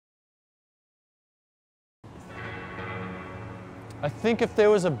I think if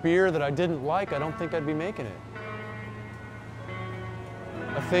there was a beer that I didn't like, I don't think I'd be making it.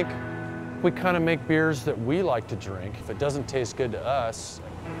 I think we kind of make beers that we like to drink. If it doesn't taste good to us,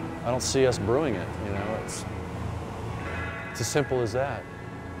 I don't see us brewing it, you know? It's as simple as that.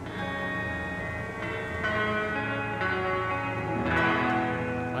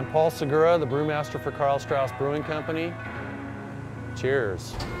 I'm Paul Segura, the brewmaster for Karl Strauss Brewing Company.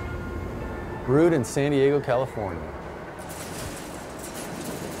 Cheers. Brewed in San Diego, California.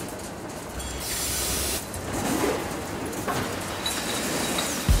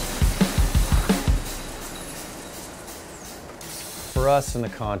 For us, in the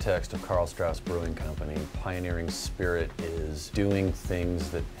context of Karl Strauss Brewing Company, pioneering spirit is doing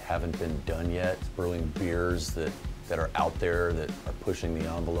things that haven't been done yet, brewing beers that are out there, that are pushing the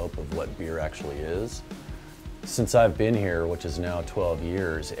envelope of what beer actually is. Since I've been here, which is now 12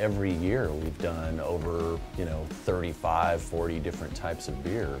 years, every year we've done over, 35, 40 different types of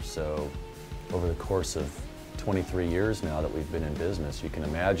beer. So over the course of 23 years now that we've been in business, you can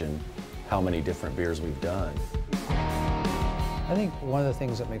imagine how many different beers we've done. I think one of the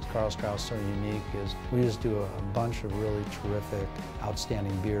things that makes Karl Strauss so unique is we just do a bunch of really terrific,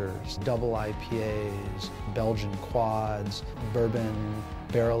 outstanding beers. Double IPAs, Belgian quads, bourbon,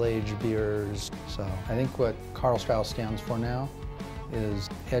 barrel-aged beers. So I think what Karl Strauss stands for now is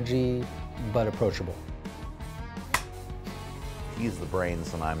edgy but approachable. He's the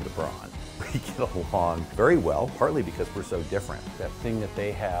brains and I'm the brawn. We get along very well, partly because we're so different. That thing that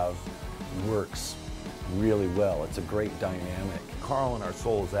they have works really well. It's a great dynamic. Karl and our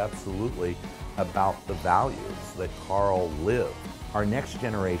soul is absolutely about the values that Karl lived. Our next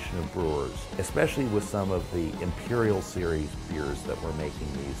generation of brewers, especially with some of the Imperial Series beers that we're making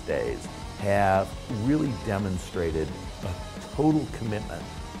these days, have really demonstrated a total commitment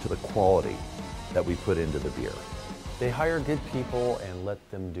to the quality that we put into the beer. They hire good people and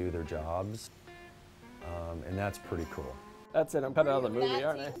let them do their jobs, and that's pretty cool. That's it, I'm cut out of the movie,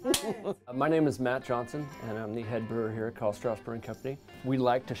 aren't I? My name is Matt Johnson, and I'm the head brewer here at Karl Strauss Brewing Company. We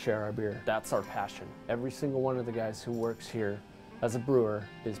like to share our beer. That's our passion. Every single one of the guys who works here as a brewer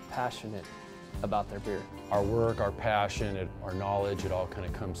is passionate about their beer. Our work, our passion, our knowledge, it all kind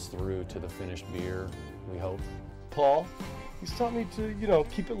of comes through to the finished beer, we hope. Paul, he's taught me to,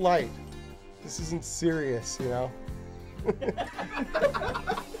 keep it light. This isn't serious,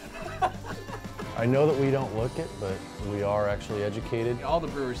 I know that we don't look it, but we are actually educated. All the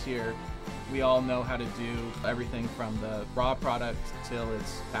brewers here, we all know how to do everything from the raw product till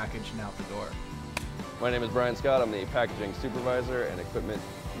it's packaged and out the door. My name is Brian Scott. I'm the packaging supervisor and equipment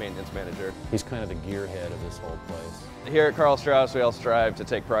maintenance manager. He's kind of the gearhead of this whole place. Here at Karl Strauss, we all strive to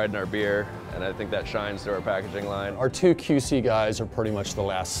take pride in our beer, and I think that shines through our packaging line. Our two QC guys are pretty much the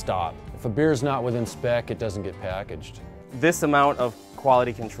last stop. If a beer's not within spec, it doesn't get packaged. This amount of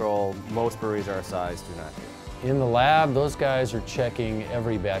quality control, most breweries our size do not do. In the lab, those guys are checking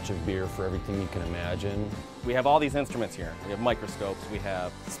every batch of beer for everything you can imagine. We have all these instruments here. We have microscopes, we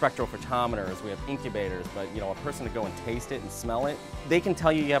have spectrophotometers, we have incubators, but a person to go and taste it and smell it, they can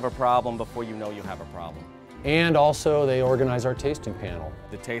tell you have a problem before you know you have a problem. And also, they organize our tasting panel.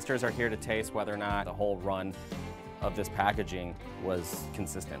 The tasters are here to taste whether or not the whole run of this packaging was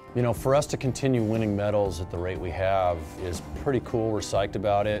consistent. For us to continue winning medals at the rate we have is pretty cool. We're psyched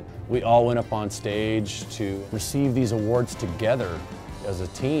about it. We all went up on stage to receive these awards together as a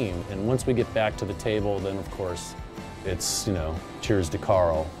team. And once we get back to the table, then of course, it's, cheers to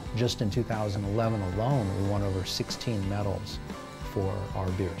Karl. Just in 2011 alone, we won over 16 medals for our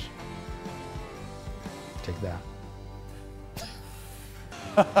beers. Take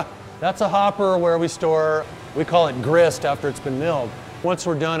that. That's a hopper where we store, we call it grist after it's been milled. Once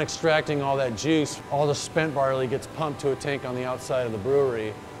we're done extracting all that juice, all the spent barley gets pumped to a tank on the outside of the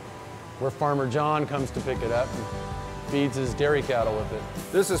brewery where Farmer John comes to pick it up and feeds his dairy cattle with it.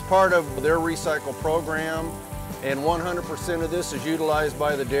 This is part of their recycle program, and 100% of this is utilized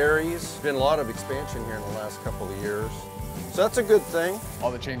by the dairies. There's been a lot of expansion here in the last couple of years, so that's a good thing.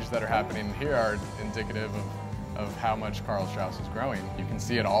 All the changes that are happening here are indicative of how much Karl Strauss is growing. You can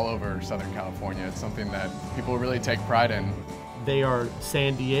see it all over Southern California. It's something that people really take pride in. They are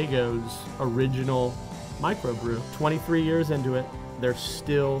San Diego's original microbrew. 23 years into it, they're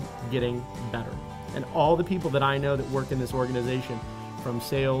still getting better. And all the people that I know that work in this organization, from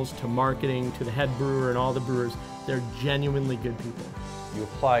sales to marketing to the head brewer and all the brewers, they're genuinely good people. You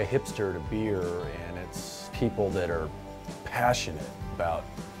apply hipster to beer, and it's people that are passionate about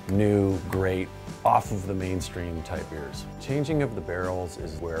new, great off of the mainstream type beers. Changing of the barrels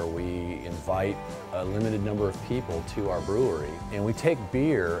is where we invite a limited number of people to our brewery, and we take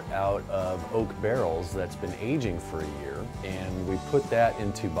beer out of oak barrels that's been aging for a year, and we put that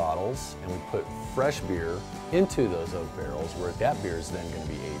into bottles, and we put fresh beer into those oak barrels, where that beer is then going to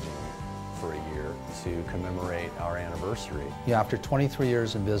be aging for a year to commemorate our anniversary. Yeah, after 23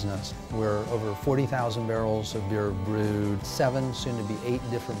 years in business, we're over 40,000 barrels of beer brewed, 7, soon to be 8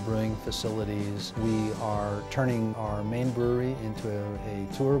 different brewing facilities. We are turning our main brewery into a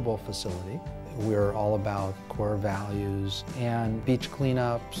tourable facility. We're all about core values and beach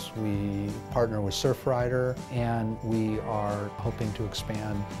cleanups. We partner with Surfrider, and we are hoping to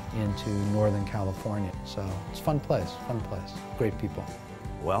expand into Northern California. So it's a fun place, great people.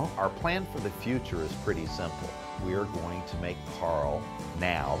 Well, our plan for the future is pretty simple. We are going to make Karl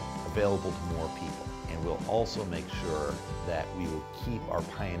now available to more people, and we'll also make sure that we will keep our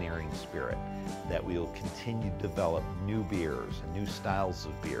pioneering spirit, that we will continue to develop new beers and new styles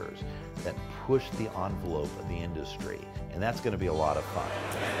of beers that push the envelope of the industry, and that's going to be a lot of fun.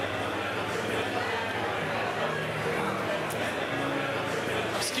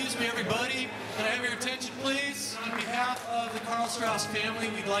 Excuse me, everybody. Can I have your attention, please? On behalf of the Karl Strauss family,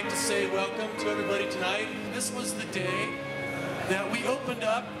 we'd like to say welcome to everybody tonight. This was the day that we opened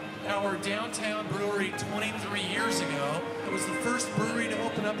up our downtown brewery 23 years ago. It was the first brewery to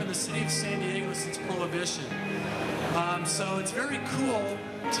open up in the city of San Diego since Prohibition. So it's very cool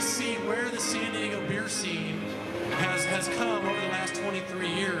to see where the San Diego beer scene has come over the last 23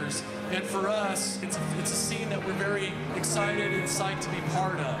 years. And for us, it's a scene that we're very excited and psyched to be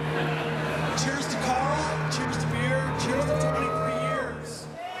part of. Cheers to Karl, cheers to beer, cheers to 23